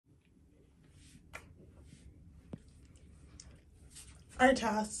Alright,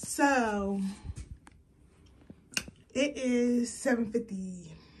 y'all, so it is 7:50.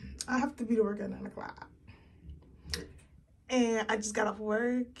 I have to be to work at 9 o'clock. And I just got off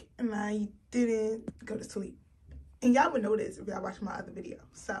work and I didn't go to sleep. And y'all would know this if y'all watch my other video.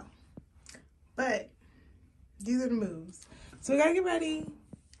 So, but these are the moves. So we gotta get ready.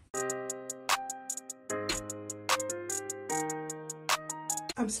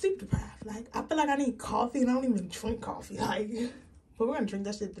 I'm sleep deprived. Like, I feel like I need coffee and I don't even drink coffee. Like, but we're gonna drink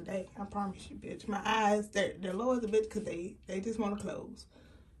that shit today. I promise you, bitch. My eyes, they're low as a bitch because they just want to close.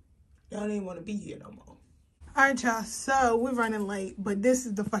 They don't even want to be here no more. Alright, y'all. So we're running late, but this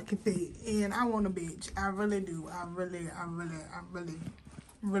is the fucking fit, and I want a bitch. I really do. I really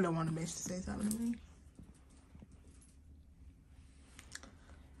want a bitch to say something to me.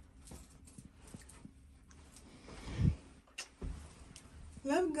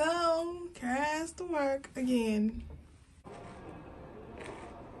 Let's go. Cast to work again.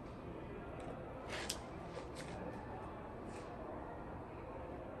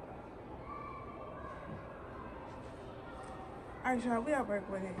 Alright, y'all, we at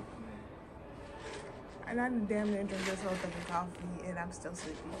work with it. And I damn near drink this whole thing of coffee and I'm still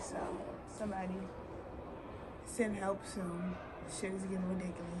sleepy, so somebody send help soon. Shit is getting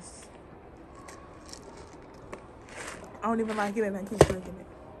ridiculous. I don't even like it and I keep drinking it.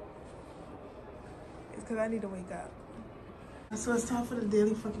 It's because I need to wake up. So it's time for the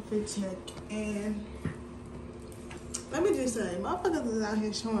daily fucking fit check. And let me just say, motherfuckers is out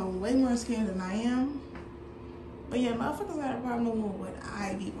here showing way more skin than I am. But yeah, motherfuckers got a problem with what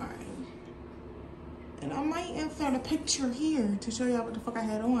I be wearing. And I might insert a picture here to show y'all what the fuck I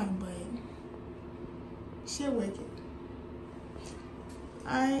had on, but shit wicked.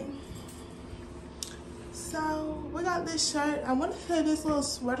 Alright. So, we got this shirt. I want to say this little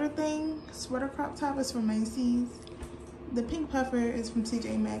sweater crop top is from Macy's. The pink puffer is from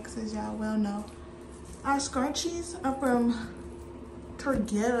TJ Maxx, as y'all well know. Our scrunchies are from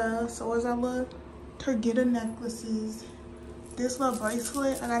Target, so as I look. Target necklaces. This little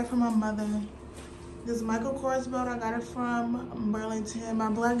bracelet, I got it from my mother. This Michael Kors belt, I got it from Burlington. My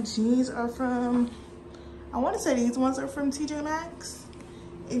black jeans are from, I want to say these ones are from TJ Maxx.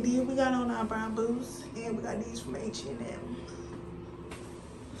 And then we got on our brown boots, and we got these from H&M.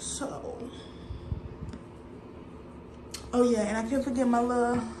 So, oh yeah, and I can't forget my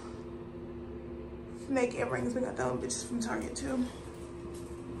little snake earrings. We got those bitches from Target too.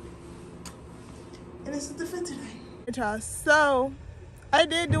 And this is the fit today. So, I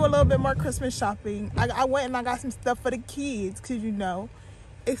did do a little bit more Christmas shopping. I went and I got some stuff for the kids, because you know,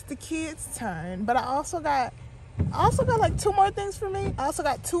 it's the kids' turn. But I also got like 2 more things for me. I also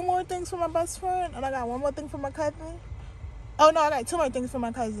got 2 more things for my best friend, and I got 1 more thing for my cousin. Oh no, I got 2 more things for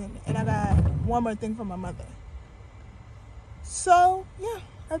my cousin, and I got 1 more thing for my mother. So yeah,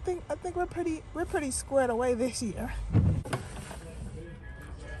 I think we're pretty squared away this year.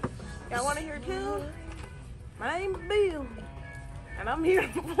 Y'all want to hear a tune? My name's Bill, and I'm here to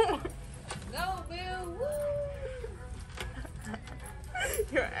perform. Go, Bill! Woo!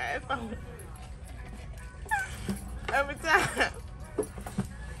 Your asshole. Every time.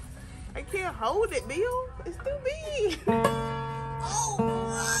 I can't hold it, Bill. It's too big. Oh,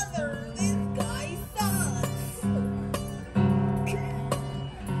 brother, this guy sucks.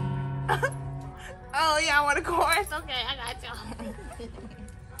 Oh, yeah, I want a chorus? Okay, I got y'all.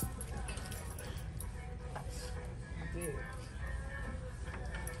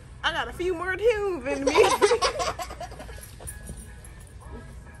 I got a few more tunes in me.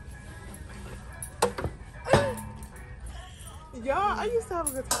 Y'all, I used to have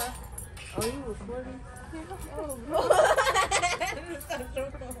a guitar. Oh, you recording? Yeah. Oh,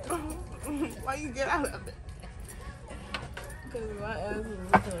 why you get out of it? Because my ass is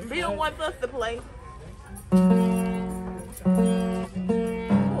recording. Bill wants us to play.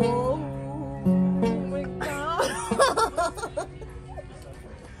 Oh my God.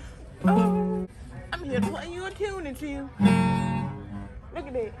 Oh, I'm here to play you a tune or two. Look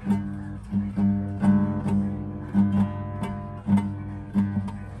at that.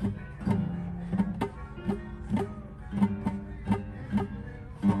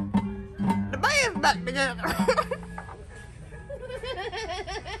 The band's back together.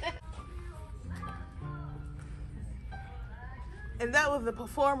 And that was the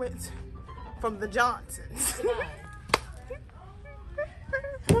performance from the Johnsons.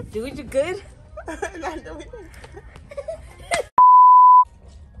 Dude, you good? Not doing it.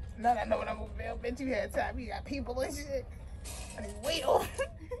 Now I know what I'm gonna feel. Bet you had time. You got people and shit. I need wheel.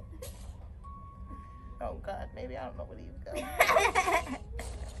 Oh God, maybe I don't know where these go.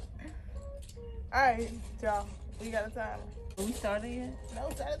 Alright, y'all. We got a time. We started yet? No,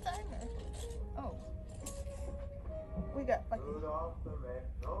 set a timer. Oh. We got fucking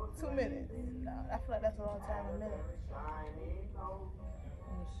 2 minutes. No, I feel like that's a long time, a minute. Oh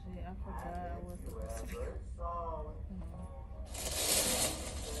shit, I forgot I was supposed to be.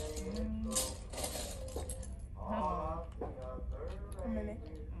 A minute.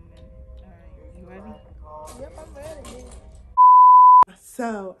 Alright, you ready? Yep, I'm ready.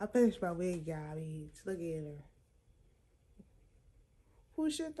 So, I finished my wig, y'all. Look at her. Who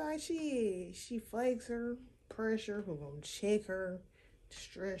should think she is? She flakes her, pressure, who gonna check her,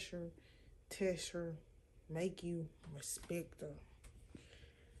 stress her, test her, make you respect her.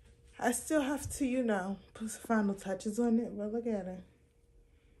 I still have to, you know, put some final touches on it, but look at her.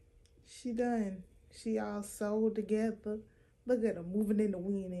 She done. She all sewed together. Look at her moving in the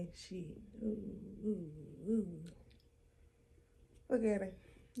wind and shit. Ooh, ooh, ooh. Look at her.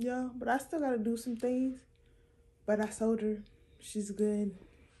 Yeah, but I still gotta do some things. But I sewed her. She's good.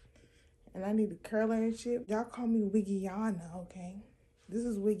 And I need to curl her and shit. Y'all call me Wiggy Yana, okay? This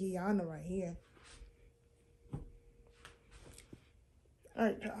is Wiggy Yana right here.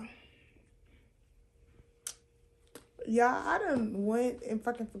 Alright, y'all. Y'all, I done went and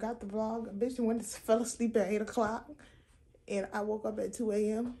fucking forgot the vlog. A bitch went and fell asleep at 8 o'clock. And I woke up at 2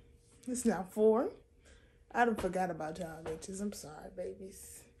 a.m. It's now 4. I done forgot about y'all bitches. I'm sorry,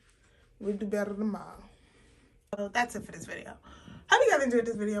 babies. We'll do better tomorrow. So that's it for this video. Hope you guys enjoyed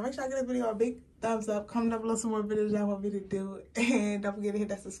this video. Make sure I give this video a big thumbs up. Comment down below some more videos y'all want me to do. And don't forget to hit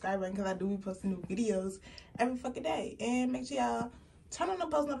that subscribe button because I do be posting new videos every fucking day. And make sure y'all turn on the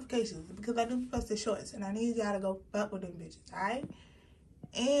post notifications because I do be posting shorts. And I need y'all to go fuck with them bitches, alright?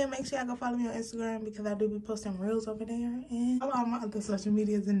 And make sure y'all go follow me on Instagram because I do be posting reels over there. And follow all my other social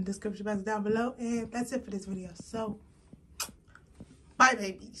medias in the description box down below. And that's it for this video. So, bye,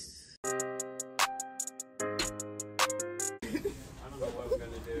 babies.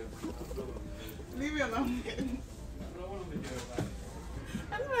 Leave me alone. I don't want him to do it.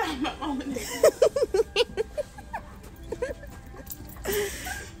 I don't have my own day.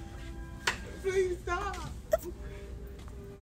 Please stop.